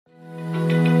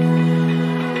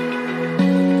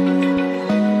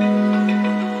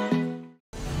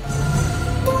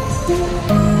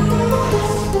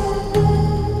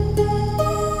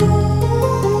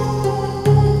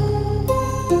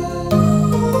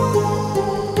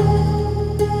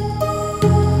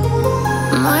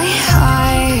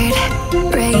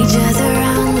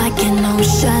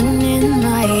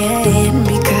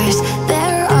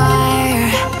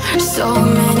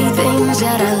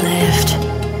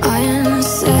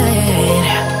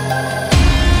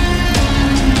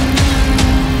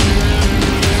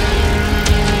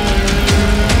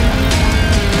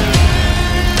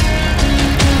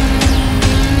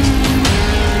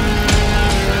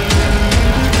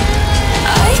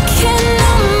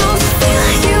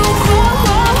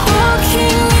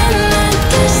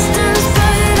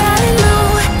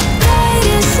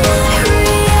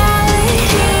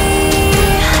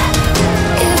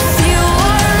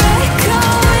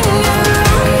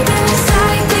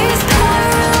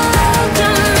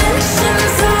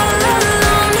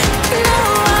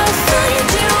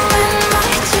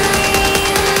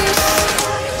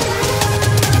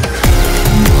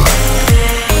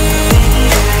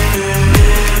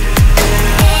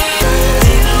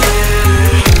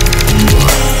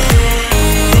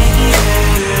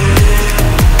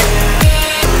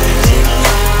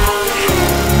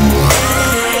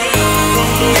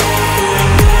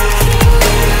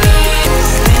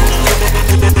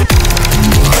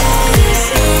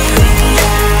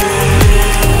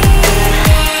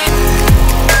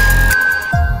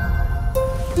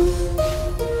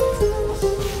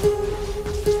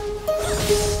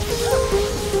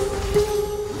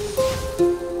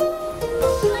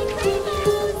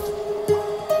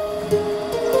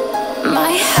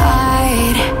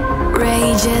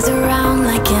Jazz around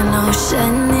like an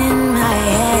ocean in my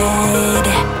head.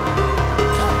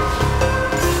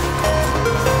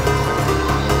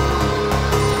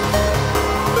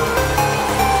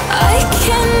 I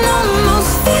can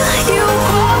almost feel you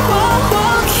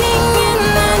walking in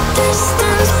the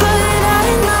distance, but I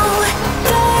know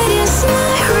that it's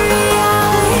not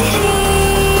reality.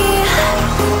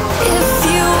 If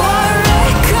you are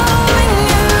echoing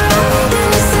around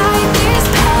inside these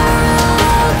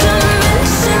parallel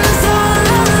dimensions all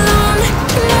alone,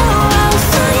 no, I'll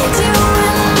find you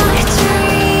in my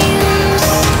dreams.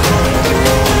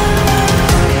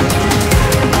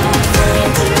 I'll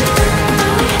find you in my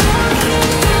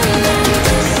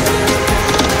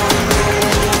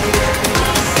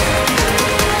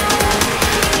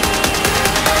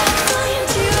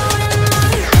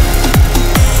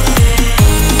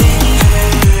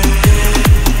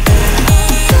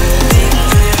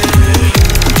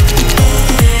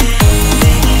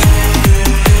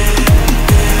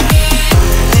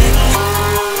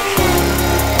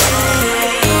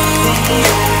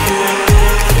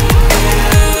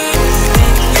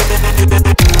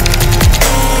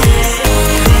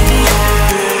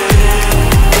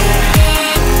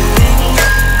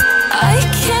I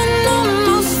can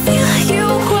almost feel you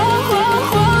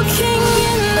walking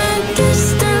in the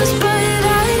distance, but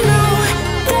I know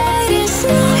that it's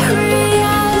not reality.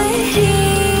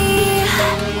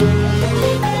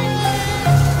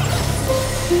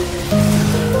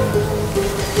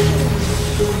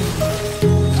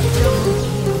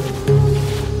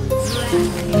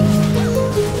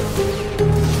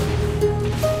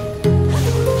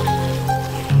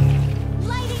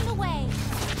 Lighting the way.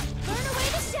 Burn away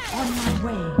the shadows. On my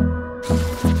way.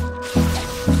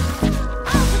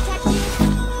 I'll protect you.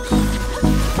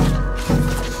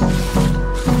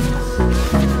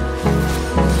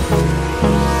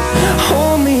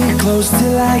 Hold me close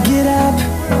till I get up.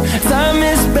 Time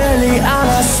is barely on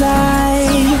our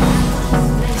side.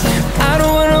 I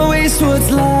don't wanna waste what's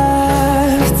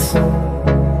left.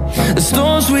 The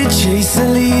storms we chase are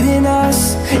leading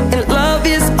us, and love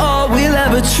is all we'll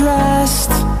ever trust.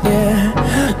 Yeah,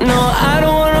 no, I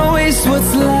don't wanna waste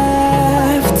what's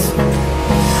left.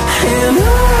 And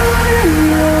on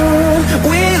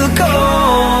we'll go,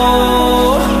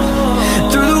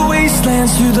 through the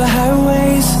wastelands, through the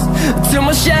highways, till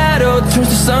my shadow turns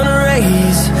to sun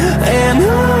rays. And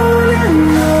on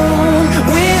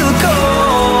we'll go,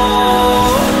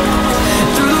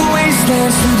 through the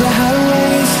wastelands, through the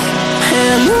highways,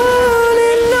 and on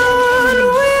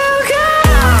we'll go.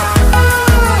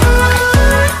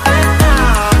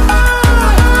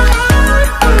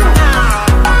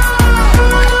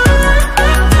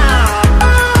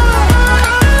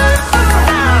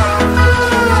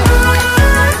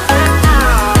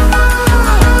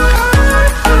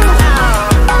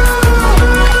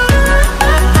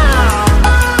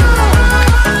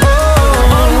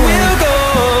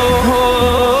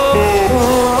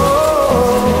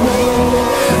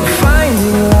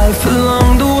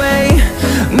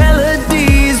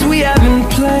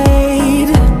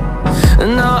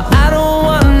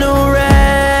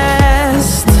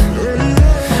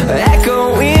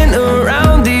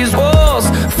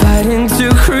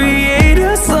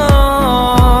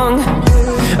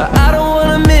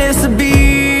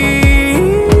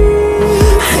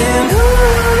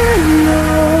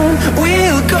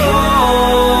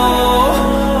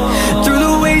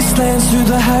 Through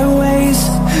the highways,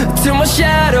 till my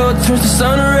shadow turns to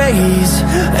sun rays.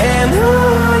 And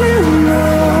on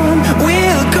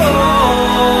we'll go,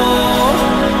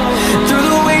 through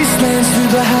the wastelands, through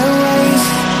the highways,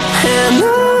 and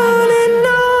on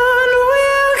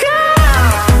we'll go.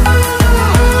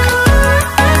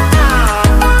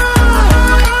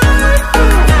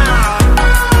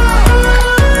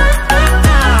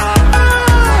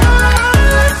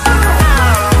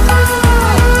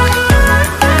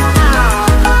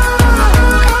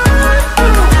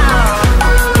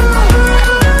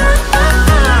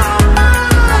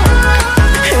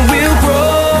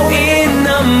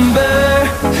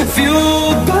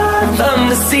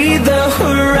 See the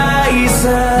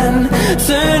horizon,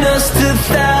 turn us to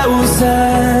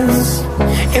thousands,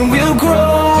 and we'll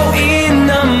grow in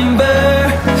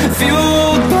number,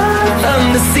 fueled by them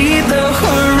to see the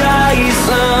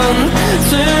horizon,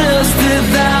 turn us to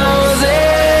thousands.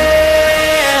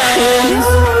 And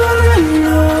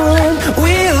on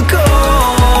we'll go,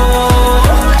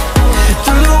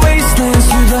 through the wastelands,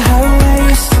 through the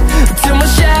highways, till my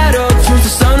shadow turns to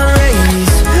sun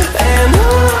rays. And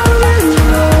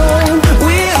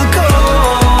we'll go,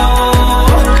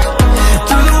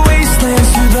 through the wastelands,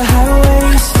 through the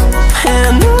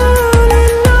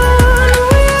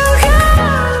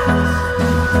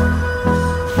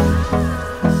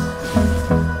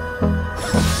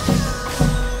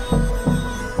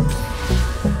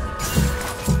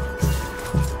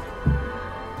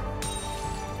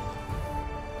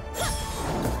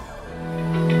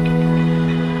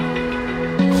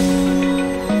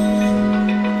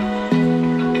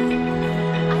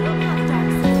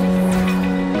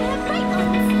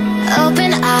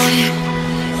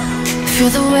Feel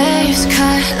the waves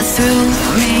cut through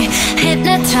me,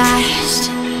 hypnotized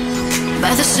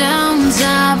by the sounds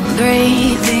I'm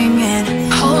breathing in.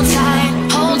 Hold tight,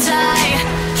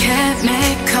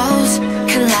 chemicals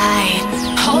collide.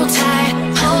 Hold tight,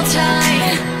 hold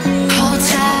tight, hold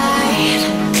tight.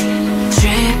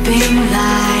 Dripping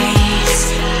lights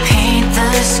paint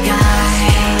the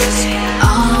skies,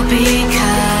 all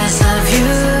because of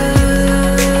you.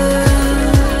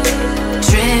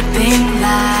 Dripping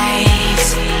lights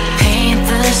paint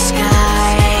the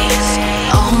skies,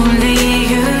 only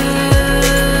you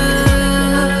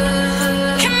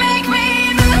can make me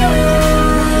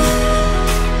move.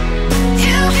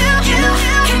 You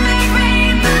can make me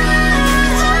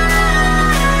move.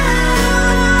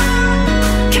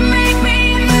 Can make me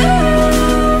move.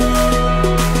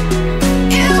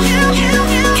 You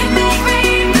can make me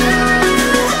move.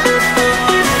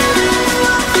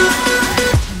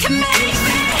 Can make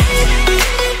me.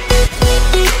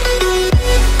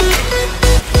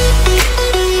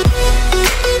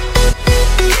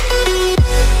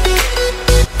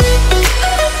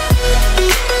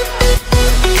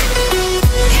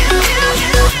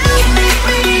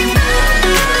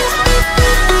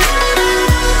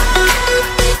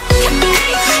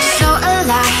 So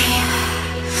alive,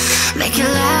 make it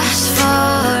last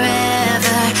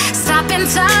forever. Stop in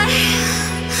time,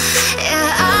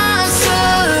 yeah, I'm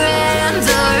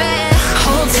surrendering.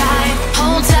 Hold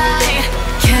tight,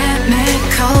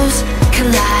 chemicals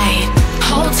collide.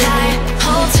 Hold tight,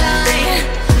 hold tight,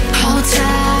 hold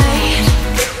tight.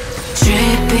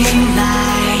 Dripping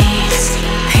lights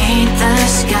paint the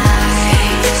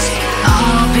skies,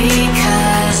 all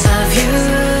because of you.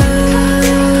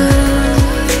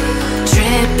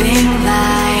 Dripping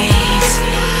lights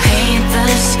paint the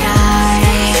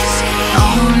skies,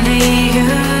 only you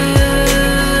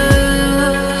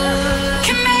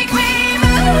can make me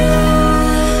move.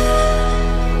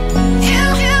 You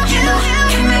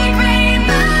can make me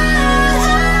move.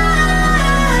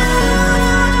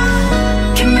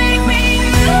 Can make me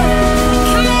move.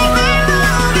 Can make me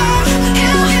move.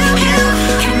 You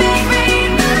can make me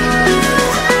move.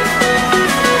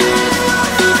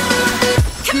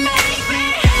 Can make me.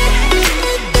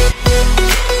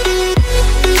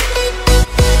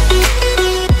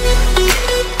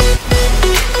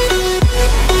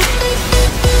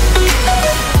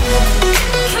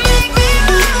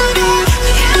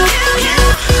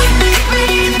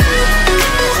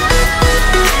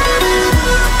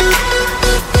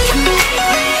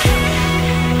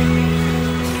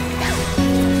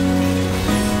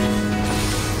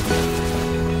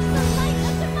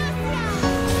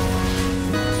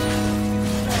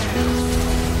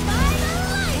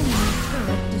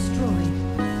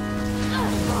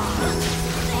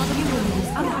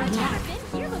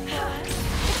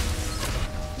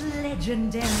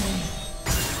 Legendary.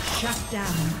 Shut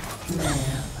down.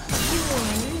 You're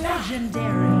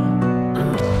legendary.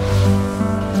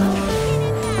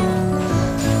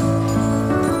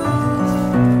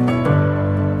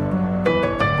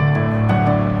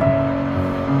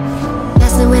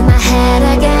 Messing with my head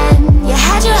again. You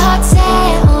had your heart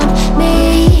set on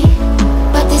me,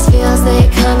 but these feels, they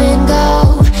come and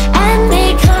go, and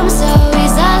they come so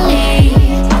easily.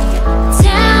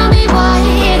 Tell me what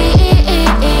it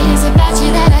is about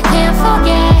you that I can't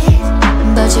forget,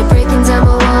 but you're breaking down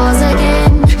my walls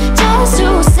again, just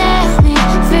to set me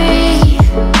free.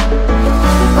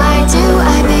 Why do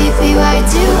I, baby, why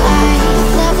do I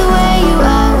love the way you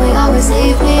always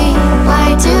leave me?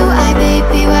 Why do I,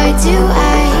 baby, why do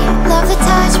I love the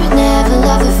touch but never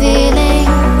love the feeling?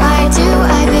 Why do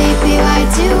I, baby, why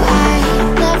do I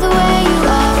love the way you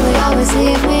always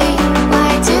leave me?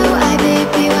 Why do I,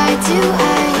 baby, why do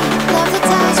I love the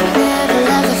touch but never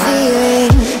love the feeling?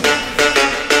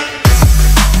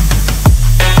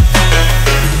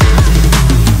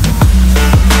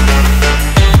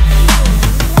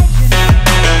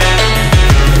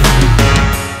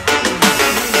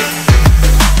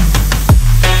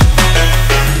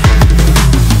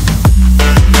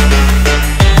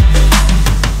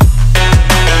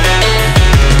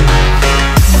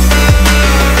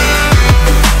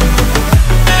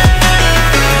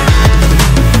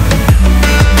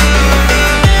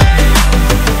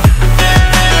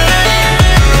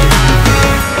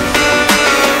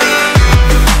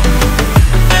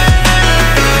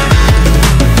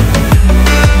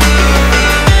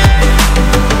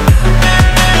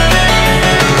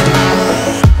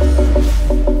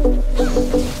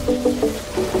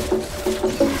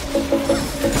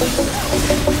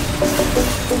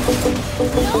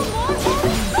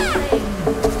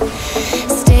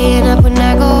 Staying up when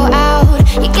I go out,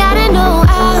 you gotta know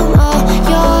I'm all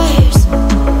yours.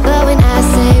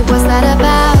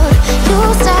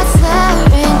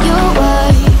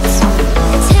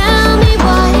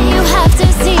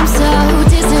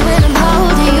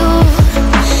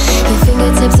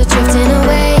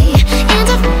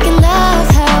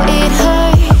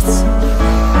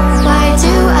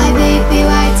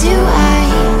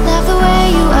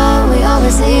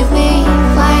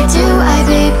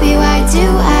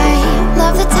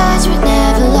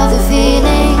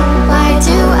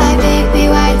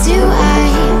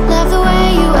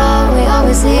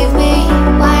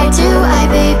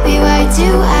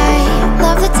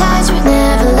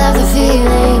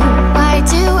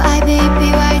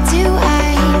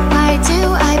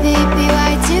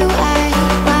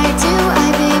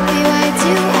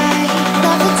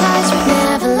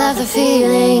 the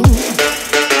feeling.